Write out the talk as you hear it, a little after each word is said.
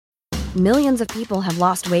Millions of people have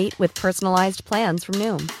lost weight with personalized plans from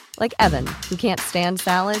Noom. Like Evan, who can't stand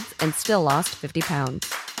salads and still lost 50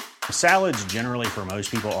 pounds. Salads generally for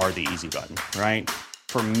most people are the easy button, right?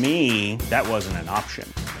 For me, that wasn't an option.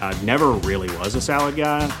 I never really was a salad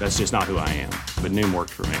guy. That's just not who I am. But Noom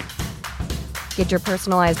worked for me. Get your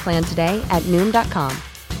personalized plan today at Noom.com.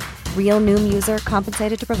 Real Noom user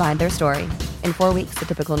compensated to provide their story. In 4 weeks, the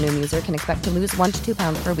typical Noom user can expect to lose 1 to 2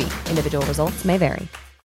 pounds per week. Individual results may vary.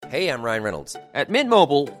 Hey, I'm Ryan Reynolds. At Mint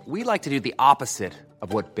Mobile, we like to do the opposite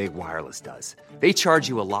of what Big Wireless does. They charge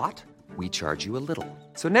you a lot, we charge you a little.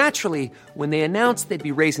 So naturally, when they announced they'd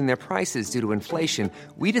be raising their prices due to inflation,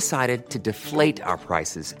 we decided to deflate our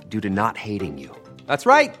prices due to not hating you. That's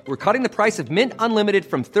right. We're cutting the price of Mint Unlimited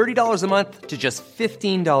from $30 a month to just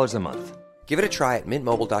 $15 a month. Give it a try at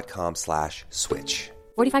mintmobile.com/switch.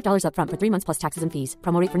 $45 up front for 3 months plus taxes and fees.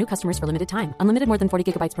 Promo rate for new customers for limited time. Unlimited more than 40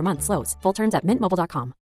 gigabytes per month. Slows full terms at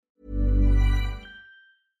mintmobile.com.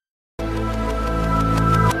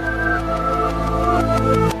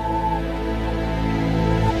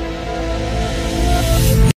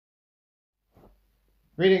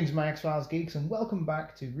 Greetings, my X-Files geeks, and welcome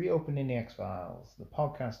back to Reopening the X-Files, the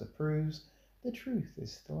podcast that proves the truth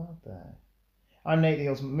is still out there. I'm Nate, the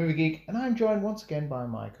Ultimate Movie Geek, and I'm joined once again by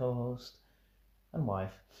my co-host and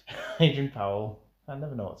wife, Adrian Powell. I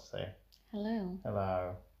never know what to say. Hello.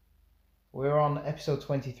 Hello. We're on episode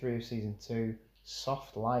 23 of season 2,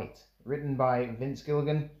 Soft Light, written by Vince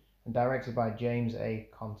Gilligan and directed by James A.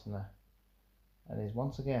 Contner, and is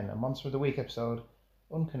once again a Monster of the Week episode,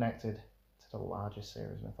 unconnected to the larger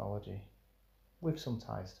series mythology, with some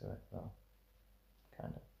ties to it though,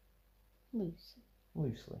 kind of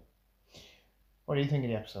loosely. What do you think of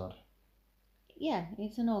the episode? Yeah,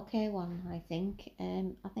 it's an okay one, I think.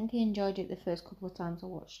 I think I enjoyed it the first couple of times I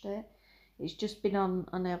watched it. It's just been on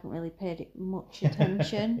and I haven't really paid it much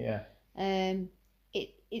attention. Yeah.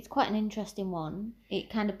 It's quite an interesting one. It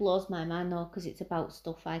kind of blows my mind though, because it's about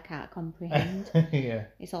stuff I can't comprehend. Yeah.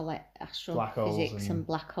 It's all like astrophysics and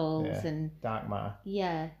black holes and dark matter.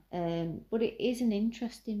 Yeah. But it is an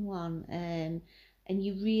interesting one. And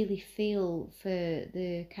you really feel for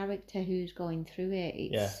the character who's going through it.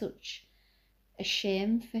 It's such a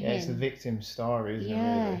shame for him. Yeah, it's the victim's story, isn't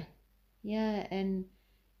it, really? Yeah, and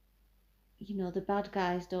you know, the bad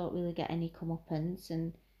guys don't really get any comeuppance,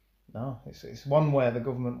 and no, it's one where the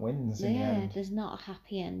government wins in the end. Yeah, there's not a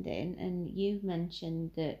happy ending, and you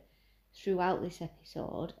mentioned that throughout this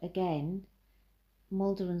episode, again,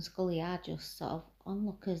 Mulder and Scully are just sort of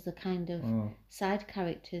onlookers, the kind of side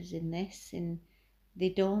characters in this, and they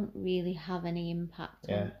don't really have any impact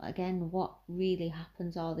on, again, what really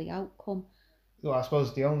happens or the outcome. Well, I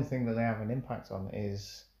suppose the only thing that they have an impact on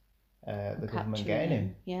is the government getting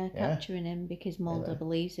him. Yeah, capturing him because Mulder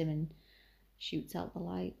believes him and shoots out the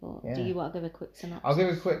light. But do you want to give a quick synopsis? I'll give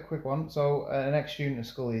a quick one. So an ex-student of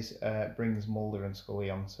Scully's brings Mulder and Scully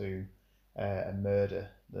onto a murder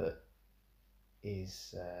that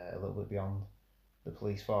is a little bit beyond the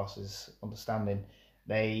police force's understanding.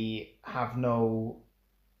 They have no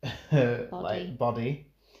body.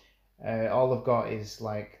 All they've got is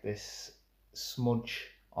like this smudge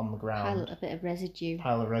on the ground. A bit of residue.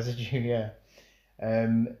 Pile of residue, yeah.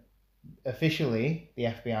 Officially, the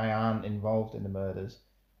FBI aren't involved in the murders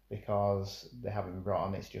because they haven't been brought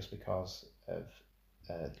on. It's just because of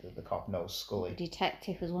the cop knows Scully. The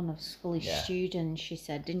detective was one of Scully's students, she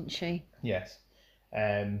said, didn't she? Yes.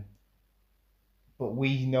 But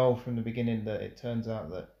we know from the beginning that it turns out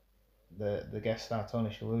that the guest star, Tony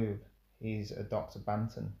Shalhoub, he's a Dr.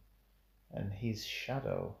 Banton, and his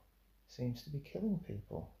shadow seems to be killing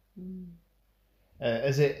people.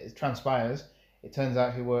 As it transpires, it turns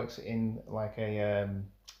out he works in like a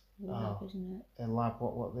lab, isn't it? A lab.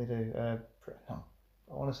 What they do? No,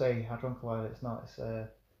 I want to say Hadron Collider. It's not. It's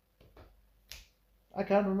I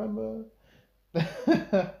can't remember.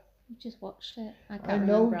 You just watched it. I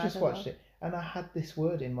know. Just watched it, and I had this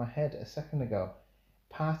word in my head a second ago.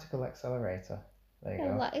 Particle accelerator. There you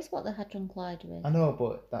go. That is what the Hadron Collider is. I know,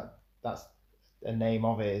 but that's a name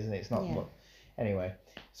of it, isn't it? It's not. Yeah. But anyway,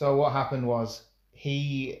 so what happened was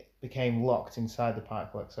he became locked inside the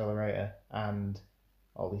particle accelerator, and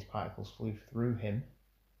all these particles flew through him,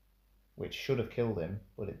 which should have killed him,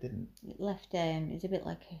 but it didn't. It left. It's a bit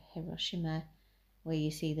like Hiroshima, where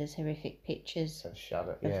you see those horrific pictures of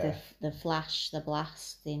the flash, the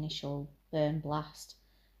blast, the initial burn blast,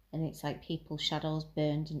 and it's like people's shadows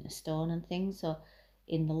burned into stone and things. So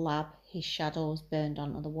in the lab, his shadow was burned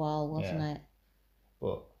onto the wall, wasn't it?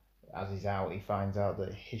 But as he's out, he finds out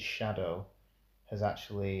that his shadow has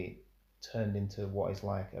actually turned into what is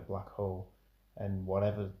like a black hole, and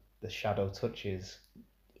whatever the shadow touches,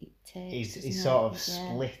 it takes. He's sort of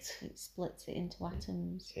split. It splits it into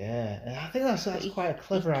atoms. Yeah, and I think that's quite a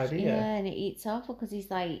clever idea. Yeah, and it's awful because he's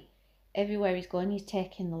like, everywhere he's going, he's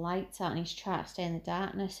taking the lights out and he's trying to stay in the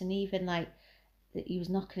darkness. And even like, he was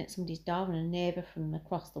knocking at somebody's door and a neighbour from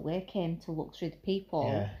across the way came to look through the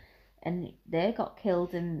peephole. Yeah. And they got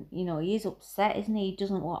killed, and he is upset, isn't he? He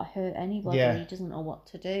doesn't want to hurt anybody. Yeah. He doesn't know what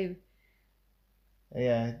to do.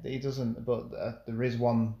 Yeah, he doesn't. But there is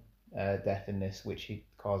one death in this which he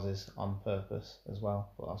causes on purpose as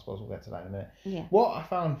well. But I suppose we'll get to that in a minute. Yeah. What I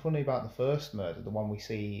found funny about the first murder, the one we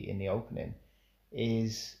see in the opening,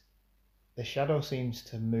 is the shadow seems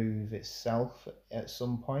to move itself at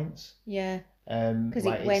some points. Yeah. Because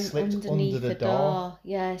it went underneath the door.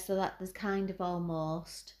 Yeah, so that there's kind of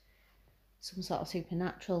almost some sort of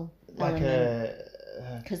supernatural element.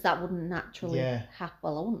 Because that wouldn't naturally happen.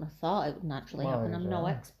 Well, I wouldn't have thought it would naturally happen. I'm no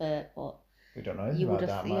expert, but we don't know anything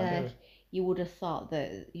about that. You would have thought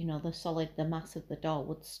that the mass of the door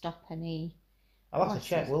would stop any. I'll have to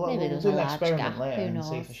check. We'll do an experiment later and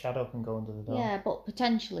see if a shadow can go under the door. Yeah, but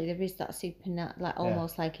potentially there is that supernatural, like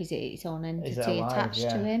almost like is it its own entity attached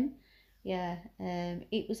to him? Yeah,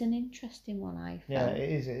 it was an interesting one. I felt. Yeah, it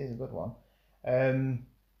is. It is a good one.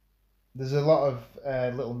 There's a lot of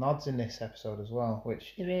little nods in this episode as well,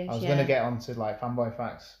 which there is, I was going to get onto like fanboy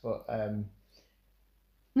facts, but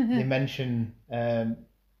they mention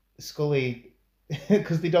Scully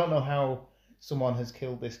because they don't know how someone has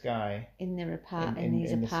killed this guy in their apartment.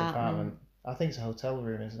 This apartment. I think it's a hotel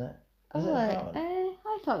room, isn't it? I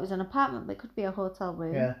thought it was an apartment, but it could be a hotel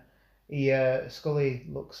room. Yeah. Scully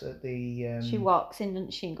looks at the. She walks in,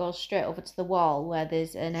 doesn't she, and goes straight over to the wall where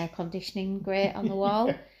there's an air conditioning grate on the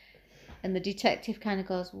wall. And the detective kind of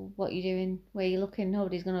goes, well, what are you doing? Where are you looking?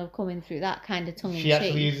 Nobody's going to come in through that kind of tongue in cheek. She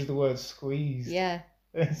actually uses the word squeeze. Yeah.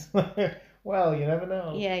 It's like, well, you never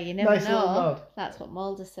know. Yeah, you never know. That's what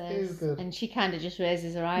Mulder says. It is good. And she kind of just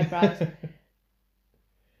raises her eyebrows.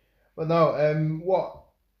 But no, what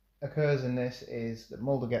occurs in this is that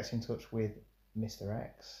Mulder gets in touch with Mr.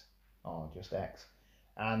 X, or just X,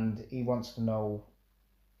 and he wants to know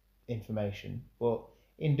information. But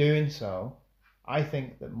in doing so, I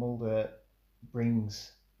think that Mulder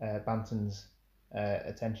brings Banton's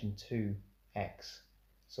attention to X,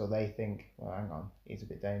 so they think, well, hang on, he's a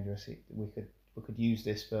bit dangerous. We could use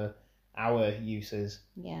this for our uses,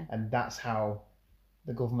 and that's how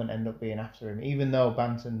the government end up being after him. Even though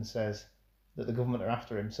Banton says that the government are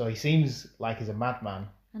after him, so he seems like he's a madman.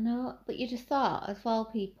 I know, but you'd have thought, of all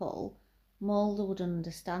people, Mulder would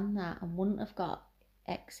understand that and wouldn't have got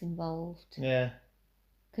X involved. Yeah.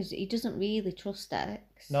 Because he doesn't really trust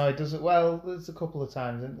X. No, he doesn't. Well, there's a couple of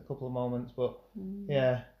times, a couple of moments, but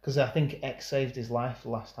yeah, because I think X saved his life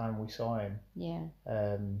the last time we saw him. Yeah.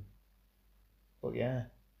 But yeah.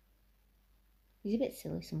 He's a bit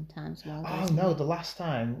silly sometimes. No, the last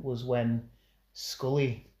time was when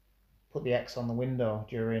Scully put the X on the window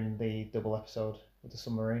during the double episode with the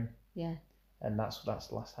submarine. Yeah. And that's the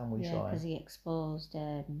last time we saw him. Yeah, because he exposed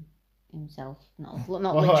himself. Not well,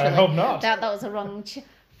 literally. I hope not. That was a wrong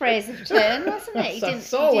phrase of turn, wasn't it? I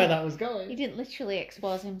saw where that was going. He didn't literally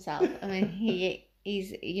expose himself. I mean, he's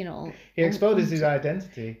he exposed his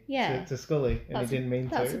identity to Scully, and he didn't mean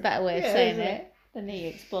to. That's a better way of saying it than he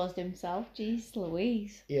exposed himself. Jeez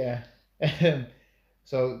Louise. Yeah.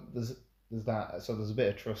 So there's that. So there's a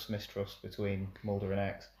bit of mistrust between Mulder and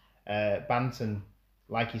X. Banton,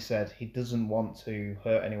 like you said, he doesn't want to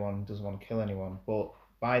hurt anyone, doesn't want to kill anyone, but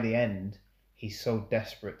by the end, he's so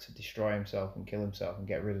desperate to destroy himself and kill himself and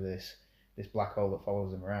get rid of this black hole that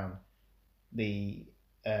follows him around. The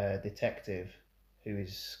detective, who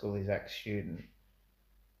is Scully's ex-student,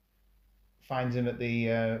 finds him at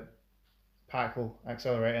the particle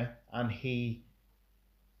accelerator, and he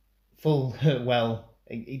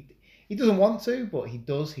he doesn't want to, but he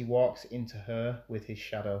does. He walks into her with his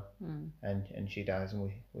shadow, and she dies,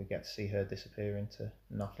 and we get to see her disappear into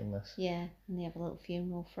nothingness. Yeah, and they have a little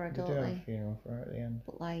funeral for her, don't they? They do have a funeral for her at the end.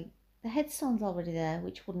 But like, the headstone's already there,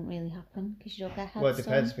 which wouldn't really happen because you don't get a headstone. Well, it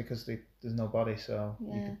depends because there's no body, so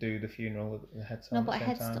you could do the funeral with the headstone. No, but a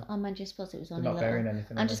headstone. I just suppose it was only not burying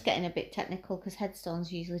anything. I'm just getting a bit technical because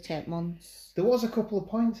headstones usually take months. There was a couple of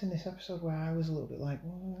points in this episode where I was a little bit like,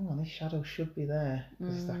 well, hang on, this shadow should be there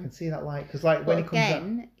because I can see that light. Because like when it comes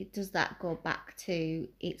again, does that go back to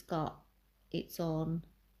it's got its own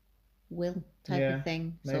will type of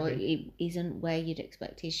thing? Maybe. So it isn't where you'd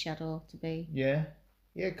expect his shadow to be. Yeah.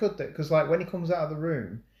 Yeah, it could do. Because like when he comes out of the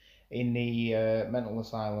room in the mental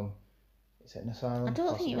asylum, is it an asylum? I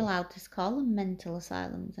don't think you're allowed to call them mental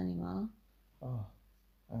asylums anymore. Oh,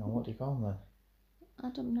 hang on, what do you call them then?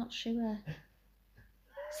 I'm not sure.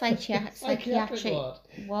 psychiatric ward.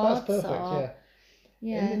 wards. That's perfect, or,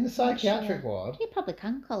 yeah. In the psychiatric ward. You probably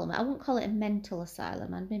can call them. I wouldn't call it a mental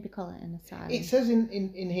asylum. I'd maybe call it an asylum. It says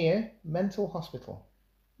in here, mental hospital.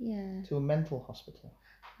 Yeah. To a mental hospital.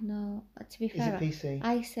 No, to be fair, Is it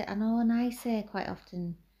PC? I know, and I say quite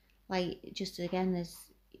often, like, just again, there's,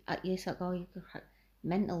 you sort of go, you could crack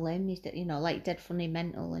mental limb, you know, like dead funny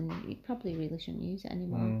mental, and you probably really shouldn't use it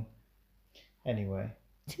anymore. Anyway,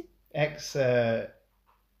 X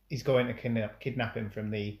is going to kidnap him from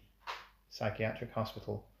the psychiatric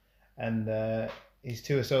hospital, and his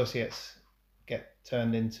two associates get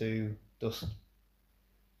turned into dust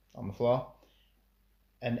on the floor.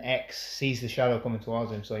 And X sees the shadow coming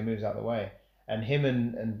towards him, so he moves out of the way. And him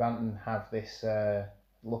and Banton have this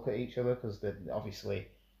look at each other, because obviously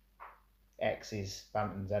X is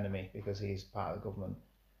Banton's enemy because he's part of the government.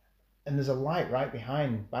 And there's a light right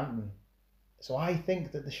behind Banton. So I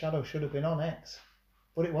think that the shadow should have been on X,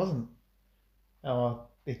 but it wasn't. Oh,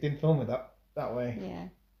 they didn't film it that way. Yeah.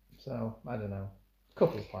 So, I don't know.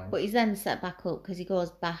 Couple of points. But he's then set back up because he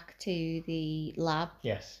goes back to the lab.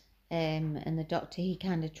 Yes. And the doctor he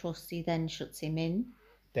kind of trusts, he then shuts him in.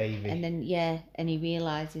 Davey. And then, and he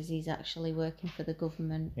realises he's actually working for the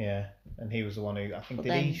government. Yeah, and he was the one who, I think, But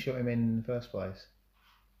did then, he shut him in the first place?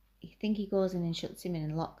 I think he goes in and shuts him in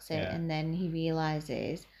and locks it, and then he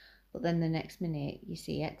realises, but then the next minute you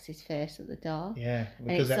see X's face at the door. Yeah, and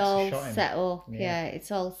because it's X all shot him. set up. Yeah,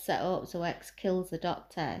 it's all set up so X kills the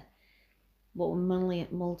doctor. But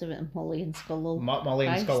Mulder and Scully. Molly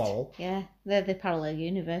and Christ. Scully. Yeah, they're the parallel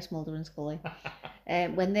universe, Mulder and Scully.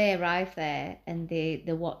 When they arrive there and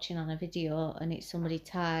they're watching on a video and it's somebody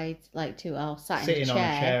tied like to sitting on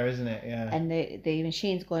a chair, isn't it? Yeah. And the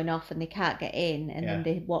machine's going off and they can't get in, and then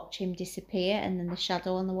they watch him disappear and then the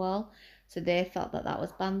shadow on the wall. So they thought that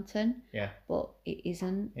was Banton. Yeah. But it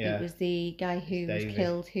isn't. Yeah. It was the guy who was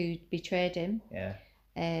killed who betrayed him. Yeah.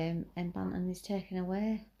 And Banton is taken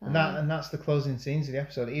away. And that's the closing scenes of the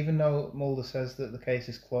episode. Even though Mulder says that the case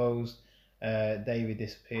is closed, David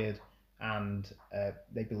disappeared, and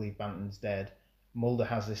they believe Banton's dead, Mulder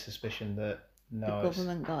has this suspicion that the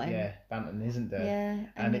government got him. Yeah, Banton isn't dead.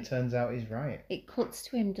 Yeah, and it turns out he's right. It cuts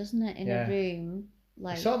to him, doesn't it, in a room,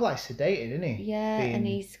 like he's sort of like sedated, isn't he? Yeah, and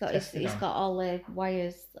he's got all the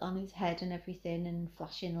wires on his head and everything, and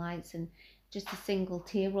flashing lights, and just a single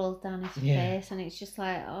tear rolls down his face, and it's just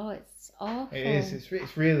like, oh, it's awful. It is.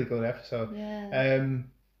 It's really good episode. Yeah.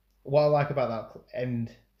 What I like about that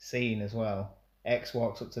end scene as well, X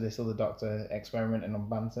walks up to this other doctor experimenting on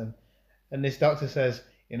Banton, and this doctor says,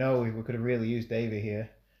 you know, we could have really used Davey here,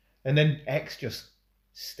 and then X just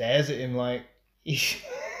stares at him like,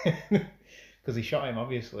 because he shot him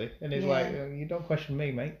obviously, and he's like, you don't question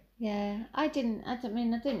me, mate. Yeah, I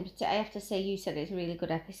have to say, you said it's a really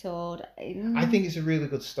good episode. I think it's a really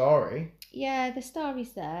good story. Yeah, the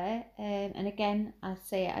story's there. And again, I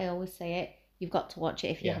always say it, you've got to watch it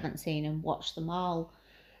if you haven't seen them, watch them all.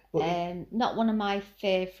 Not one of my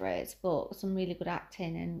favourites, but some really good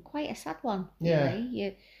acting and quite a sad one, really.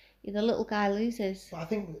 Yeah. You're the little guy loses. But I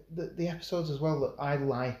think the episodes as well that I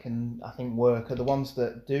like and I think work are the ones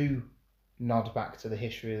that do nod back to the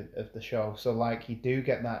history of the show. So like you do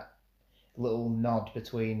get that little nod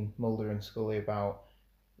between Mulder and Scully about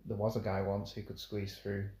there was a guy once who could squeeze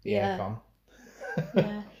through the aircon.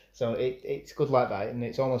 Yeah. So it's good like that, and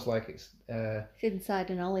it's almost like it's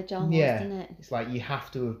insider knowledge almost, isn't it? It's like you have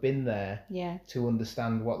to have been there to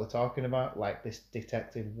understand what they're talking about, like this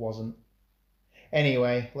detective wasn't.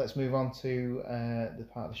 Anyway, let's move on to the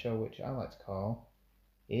part of the show which I like to call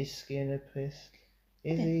Is Skinner Pissed?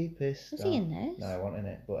 Is he pissed? Was he in this? No, I wasn't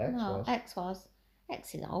in it, but X was. X was.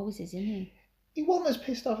 X is always, isn't he? He wasn't as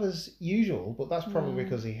pissed off as usual, but that's probably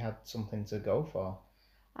because he had something to go for.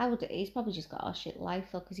 He's probably just got a shit life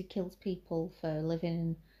though, because he kills people for a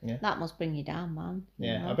living, and that must bring you down, man.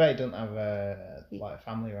 Yeah, you know? I bet he doesn't have a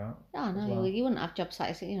family around. No, you wouldn't have job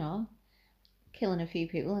sites, you know, killing a few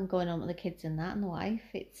people and going home with the kids and that and the wife.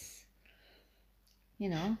 It's, you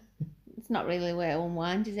know, it's not really a way to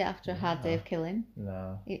unwind, is it, after a hard day of killing?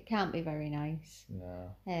 No. It can't be very nice.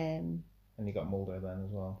 No. And you got Mulder then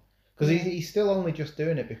as well. Because he's still only just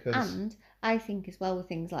doing it because... And I think as well with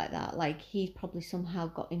things like that, like he's probably somehow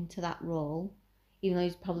got into that role, even though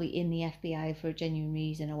he's probably in the FBI for a genuine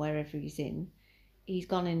reason or wherever he's in, he's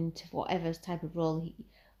gone into whatever type of role.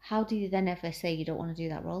 How do you then ever say you don't want to do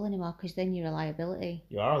that role anymore? Because then you're a liability.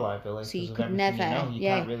 You are a liability. So you could never, you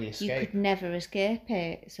can't really escape. You could never escape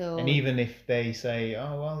it. So. And even if they say,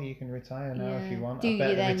 oh, well, you can retire now if you want, I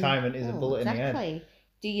bet the retirement is a bullet in the head. Exactly.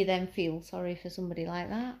 Do you then feel sorry for somebody like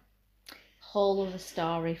that? Whole other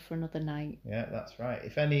story for another night. Yeah, that's right.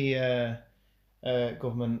 If any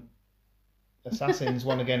government assassins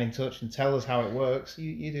want to get in touch and tell us how it works,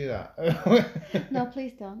 you do that. No,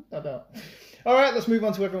 please don't. I don't. All right, let's move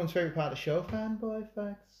on to everyone's favourite part of the show. Fanboy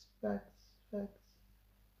facts.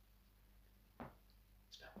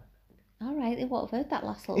 All right, they won't have heard that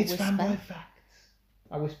last little It's whisper. fanboy facts.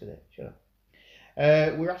 I whispered it. Shut up.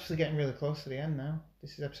 We're actually getting really close to the end now.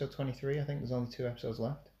 This is episode 23. I think there's only 2 episodes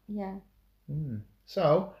left. Yeah.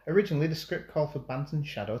 So, originally the script called for Banton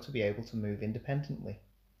Shadow to be able to move independently.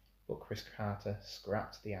 But Chris Carter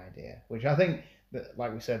scrapped the idea, which I think, that,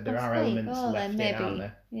 like we said, there are elements left in, aren't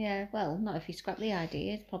there? Yeah, well, not if you scrap the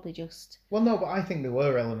idea, it's probably just... Well, no, but I think there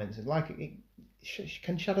were elements. Like,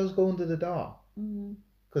 can shadows go under the door?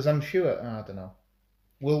 Because I'm sure, I don't know.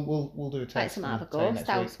 We'll do a test. Like some out of a ghost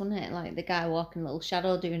house, wouldn't it? Like the guy walking a little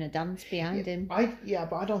shadow doing a dance behind him. But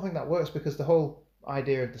I don't think that works because the whole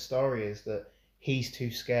idea of the story is that he's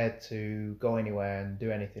too scared to go anywhere and do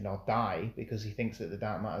anything or die because he thinks that the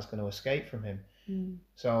dark matter is going to escape from him.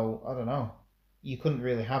 So, I don't know. You couldn't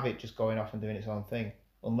really have it just going off and doing its own thing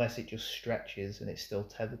unless it just stretches and it's still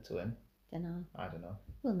tethered to him. I don't know.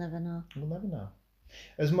 We'll never know.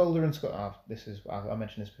 As Mulder and Scott, I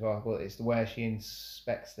mentioned this before, but it's where she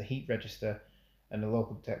inspects the heat register and the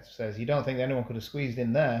local detective says, "You don't think anyone could have squeezed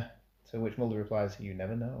in there?" To which Mulder replies, "You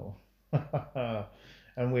never know."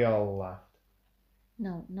 And we all laughed.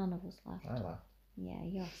 No, none of us laughed. I laughed. Yeah,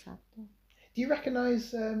 you're sad though. Do you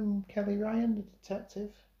recognise Kelly Ryan, the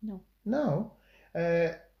detective? No. No.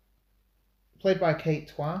 Played by Kate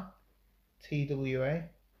Twa, TWA.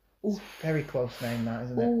 It's a very close name, that,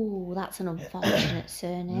 isn't it? Oh, that's an unfortunate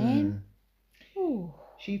surname. Ooh.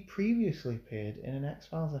 She previously appeared in an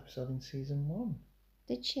X-Files episode in season 1.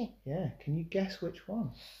 Did she? Yeah. Can you guess which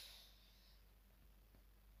one?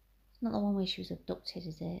 It's not the one where she was abducted,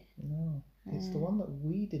 is it? No. It's the one that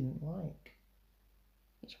we didn't like.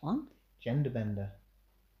 Which one? Genderbender.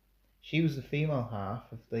 She was the female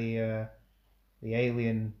half of the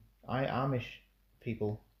alien Amish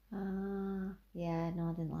people. Yeah, no,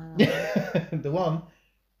 I didn't like that one. The one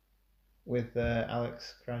with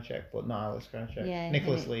Alex Krycek, but not Alex Krycek. Yeah,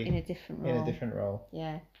 Nicholas Lee. In a different role. In a different role.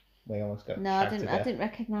 Yeah. We almost got No, I didn't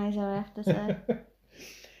recognise her, I have to say.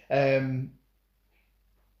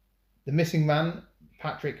 The missing man,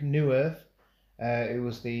 Patrick Neuwirth, who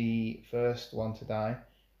was the first one to die,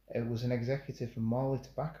 it was an executive for Morley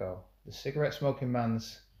Tobacco, the cigarette smoking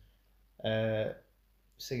man's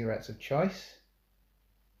cigarettes of choice.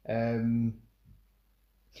 The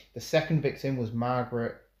second victim was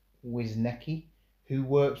Margaret Wisniewski, who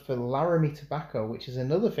worked for Laramie Tobacco, which is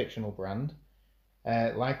another fictional brand,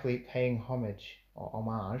 likely paying homage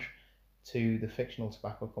to the fictional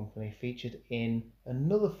tobacco company featured in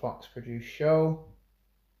another Fox-produced show,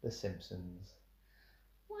 The Simpsons.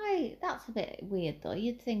 Why? That's a bit weird, though.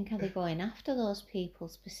 You'd think, are they going after those people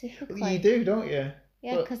specifically? You do, don't you?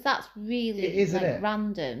 Yeah, because that's really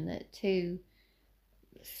random that 2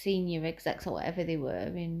 senior execs or whatever they were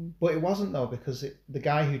in. But it wasn't though, because the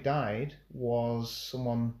guy who died was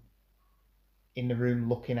someone in the room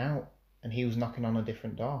looking out, and he was knocking on a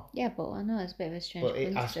different door. Yeah, but I know it's a bit of a strange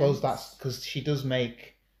coincidence. I suppose that's because she does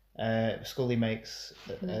make Scully makes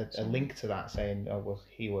a link to that, saying, "Oh well,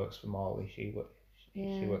 he works for Morley, she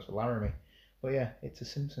works for Laramie." But yeah, it's a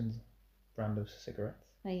Simpsons brand of cigarettes.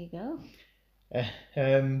 There you go.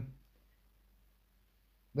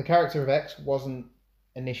 The character of X wasn't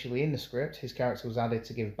initially in the script. His character was added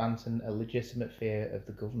to give Banton a legitimate fear of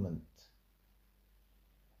the government.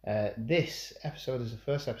 This episode is the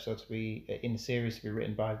first episode to be in the series to be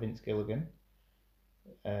written by Vince Gilligan.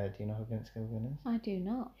 Do you know who Vince Gilligan is? I do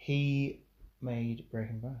not. He made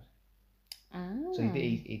Breaking Bad. Oh. So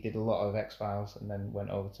he did a lot of X-Files and then went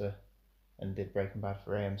over and did Breaking Bad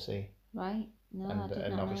for AMC. Right. No, I did not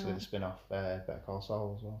and obviously know that. the spin-off Better Call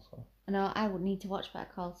Saul as well. So. No, I would need to watch Better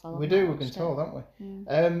Call Saul. We've been told, haven't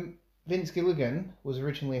we? Vince Gilligan was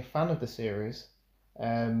originally a fan of the series,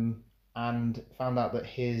 and found out that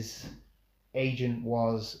his agent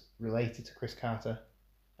was related to Chris Carter,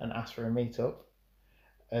 and asked for a meetup.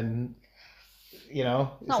 And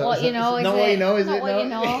not what you know, is it? Not what you know, is it? Not what you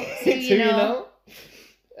know. It's who you know.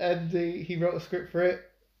 And he wrote a script for it,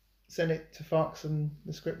 sent it to Fox, and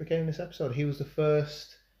the script became this episode. He was the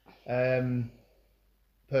first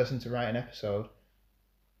person to write an episode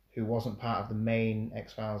who wasn't part of the main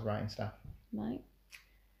X-Files writing staff. Right.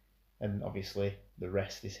 And obviously the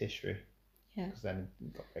rest is history. Yeah. Because then we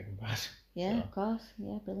got Breaking Bad. Yeah, of course.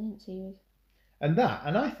 Yeah, brilliant series. And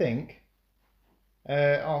I think,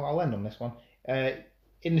 I'll end on this one.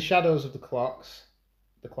 In the shadows of the clock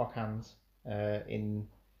hands, when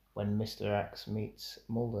Mr. X meets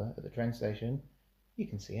Mulder at the train station, you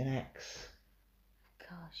can see an X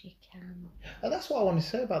course you can. And that's what I want to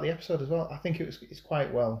say about the episode as well. I think it's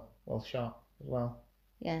quite well shot as well.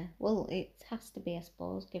 Yeah, well, it has to be, I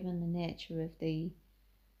suppose, given the nature of the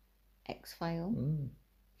X-File. Mm.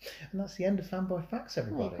 And that's the end of Fanboy Facts,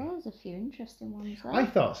 everybody. Well, there's a few interesting ones there. I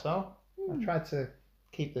thought so. I tried to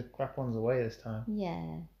keep the crap ones away this time.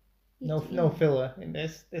 Yeah. No filler in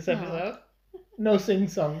this episode. No sing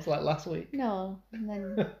songs like last week. No, and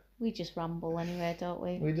then we just ramble anyway, don't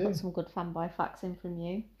we? We do. Got some good Fanboy Facts in from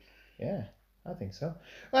you. Yeah, I think so.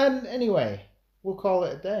 And anyway, we'll call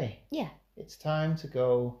it a day. Yeah. It's time to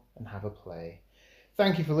go and have a play.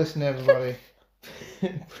 Thank you for listening, everybody.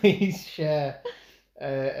 Please share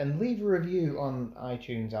and leave a review on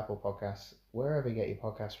iTunes, Apple Podcasts, wherever you get your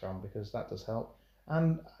podcasts from, because that does help.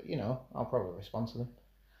 And, I'll probably respond to them.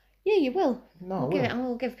 Yeah, you will. No,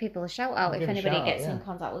 we'll give people a shout out. If anybody gets in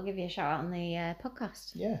contact, we'll give you a shout out on the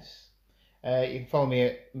podcast. Yes. You can follow me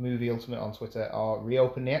at Movie Ultimate on Twitter or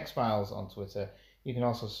Reopen the X-Files on Twitter. You can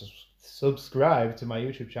also subscribe to my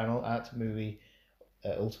YouTube channel at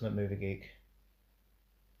Ultimate Movie Geek.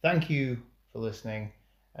 Thank you for listening,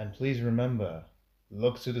 and please remember,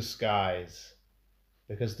 look to the skies,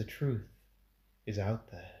 because the truth is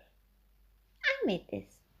out there. I made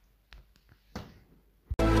this.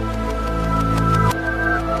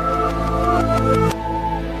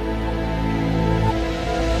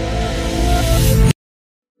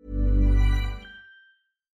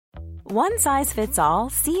 One size fits all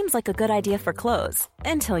seems like a good idea for clothes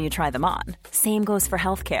until you try them on. Same goes for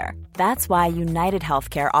healthcare. That's why United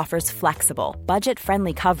Healthcare offers flexible,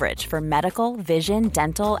 budget-friendly coverage for medical, vision,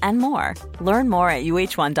 dental, and more. Learn more at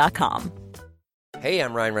uh1.com. Hey,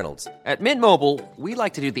 I'm Ryan Reynolds. At Mint Mobile, we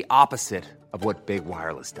like to do the opposite of what Big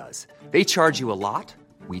Wireless does. They charge you a lot,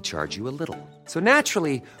 we charge you a little. So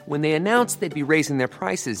naturally, when they announced they'd be raising their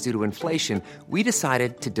prices due to inflation, we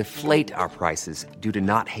decided to deflate our prices due to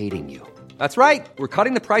not hating you. That's right. We're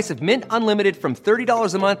cutting the price of Mint Unlimited from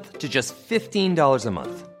 $30 a month to just $15 a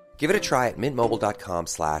month. Give it a try at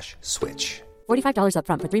mintmobile.com/switch. $45 up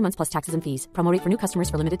front for 3 months plus taxes and fees. Promo rate for new customers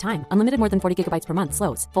for limited time. Unlimited more than 40 gigabytes per month.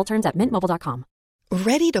 Slows full terms at mintmobile.com.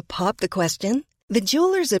 Ready to pop the question? The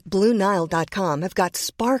jewelers at BlueNile.com have got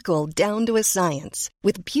sparkle down to a science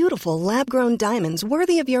with beautiful lab-grown diamonds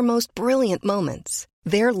worthy of your most brilliant moments.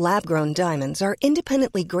 Their lab-grown diamonds are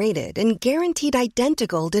independently graded and guaranteed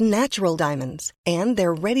identical to natural diamonds, and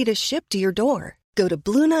they're ready to ship to your door. Go to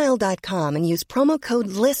BlueNile.com and use promo code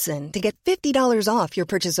LISTEN to get $50 off your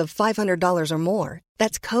purchase of $500 or more.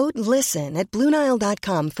 That's code LISTEN at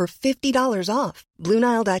BlueNile.com for $50 off.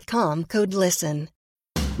 BlueNile.com, code LISTEN.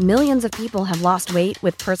 Millions of people have lost weight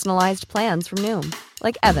with personalized plans from Noom.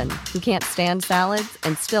 Like Evan, who can't stand salads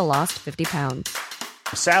and still lost 50 pounds.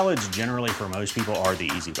 Salads generally for most people are the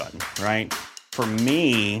easy button, right? For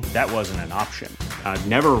me, that wasn't an option. I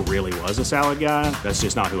never really was a salad guy. That's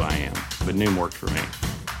just not who I am. But Noom worked for me.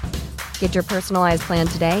 Get your personalized plan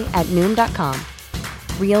today at Noom.com.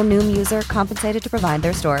 Real Noom user compensated to provide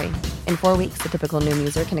their story. In 4 weeks, the typical Noom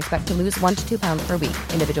user can expect to lose 1 to 2 pounds per week.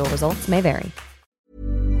 Individual results may vary.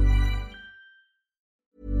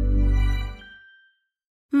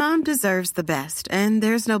 Mom deserves the best, and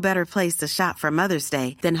there's no better place to shop for Mother's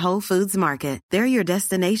Day than Whole Foods Market. They're your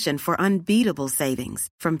destination for unbeatable savings,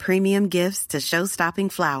 from premium gifts to show-stopping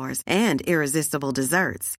flowers and irresistible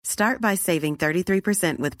desserts. Start by saving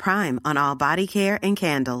 33% with Prime on all body care and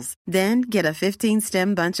candles. Then get a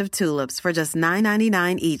 15-stem bunch of tulips for just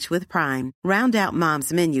 $9.99 each with Prime. Round out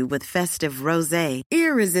Mom's menu with festive rosé,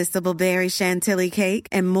 irresistible berry chantilly cake,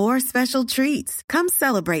 and more special treats. Come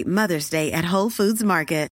celebrate Mother's Day at Whole Foods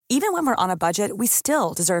Market. Even when we're on a budget, we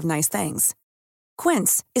still deserve nice things.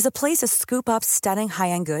 Quince is a place to scoop up stunning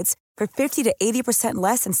high-end goods for 50 to 80%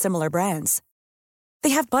 less than similar brands. They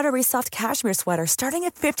have buttery soft cashmere sweaters starting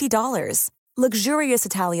at $50, luxurious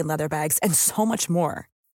Italian leather bags, and so much more.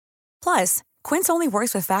 Plus, Quince only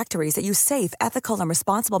works with factories that use safe, ethical, and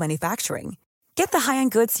responsible manufacturing. Get the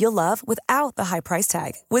high-end goods you'll love without the high price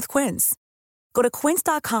tag with Quince. Go to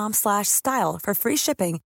quince.com/style for free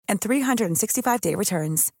shipping and 365-day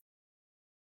returns.